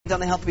On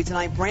the Health Beat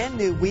tonight, brand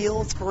new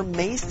wheels for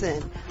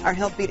Mason. Our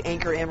Health Beat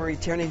anchor Emery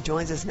Tierney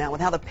joins us now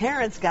with how the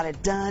parents got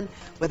it done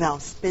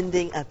without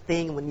spending a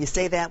thing. When you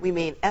say that, we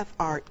mean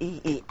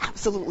F-R-E-E,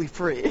 absolutely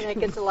free. And it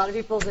gets a lot of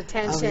people's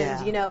attention. Oh,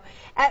 yeah. You know,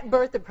 at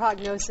birth, the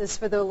prognosis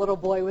for the little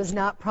boy was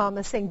not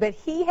promising, but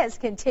he has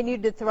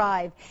continued to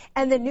thrive,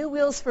 and the new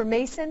wheels for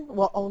Mason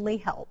will only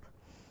help.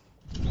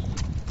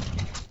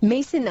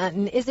 Mason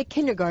Utton is a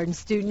kindergarten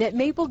student at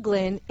Maple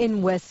Glen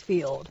in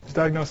Westfield. He's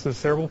diagnosed with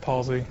cerebral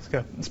palsy. He's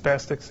got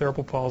spastic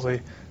cerebral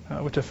palsy,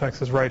 which affects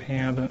his right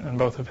hand and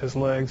both of his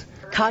legs.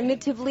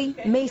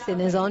 Cognitively, Mason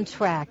is on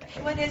track.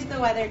 What is the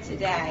weather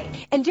today?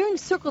 And during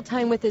circle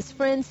time with his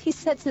friends, he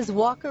sets his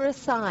walker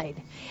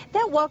aside.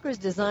 That walker's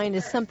design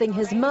is something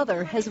his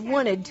mother has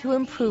wanted to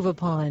improve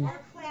upon.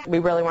 We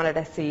really wanted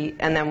a seat,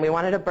 and then we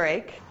wanted a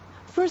break.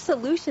 For a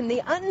solution,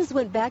 the Uttons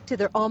went back to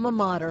their alma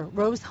mater,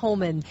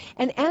 Rose-Hulman,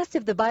 and asked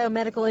if the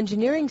biomedical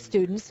engineering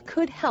students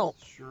could help.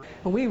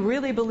 We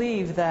really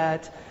believe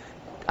that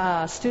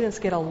students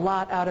get a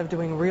lot out of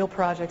doing real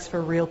projects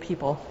for real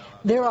people.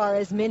 There are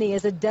as many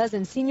as a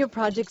dozen senior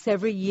projects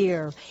every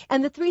year,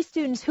 and the 3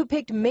 students who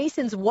picked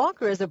Mason's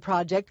walker as a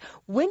project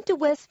went to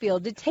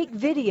Westfield to take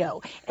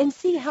video and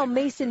see how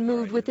Mason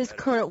moved with his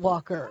current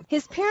walker.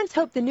 His parents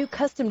hoped the new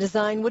custom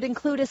design would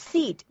include a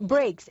seat,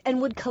 brakes,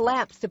 and would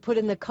collapse to put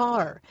in the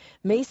car.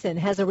 Mason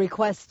has a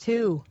request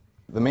too.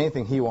 The main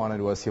thing he wanted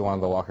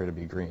the walker to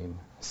be green,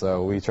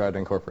 so we tried to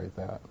incorporate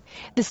that.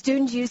 The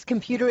students used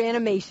computer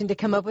animation to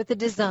come up with the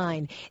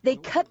design. They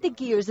cut the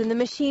gears in the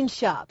machine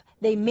shop.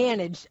 They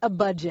managed a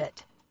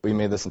budget. We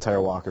made this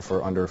entire walker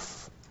for under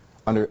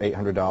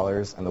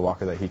 $800, and the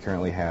walker that he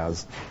currently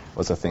has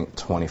was, I think,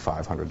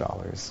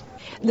 $2,500.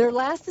 Their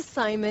last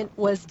assignment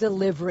was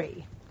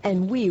delivery,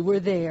 and we were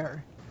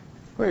there.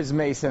 Where's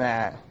Mason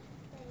at?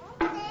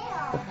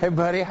 Hey,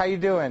 buddy, how you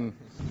doing?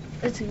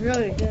 It's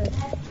really good.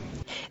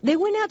 They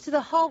went out to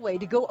the hallway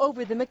to go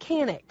over the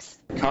mechanics.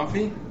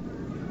 Comfy?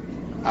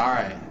 All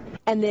right.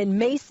 And then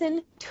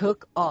Mason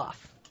took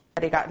off.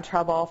 He got in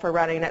trouble for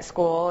running at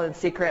school, and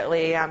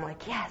secretly I'm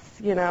like, yes,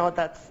 you know,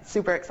 that's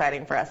super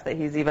exciting for us that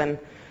he's even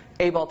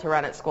able to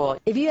run at school.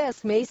 If you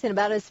ask Mason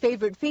about his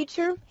favorite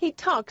feature, he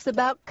talks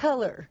about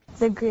color.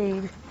 The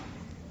green.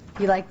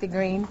 You like the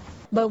green?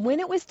 But when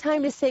it was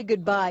time to say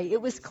goodbye,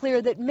 it was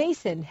clear that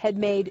Mason had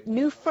made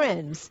new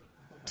friends,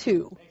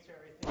 too.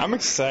 I'm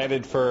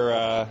excited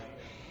for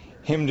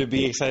him to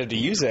be excited to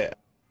use it.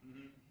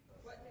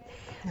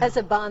 That's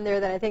a bond there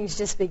that I think is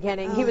just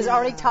beginning. He was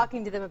already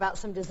talking to them about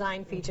some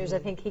design features. I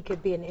think he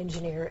could be an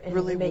engineer in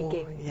the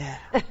making. Yeah.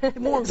 It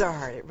warms our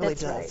heart. It really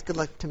That's does. right. Good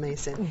luck to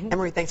Mason.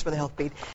 Emery, thanks for the Health Beat.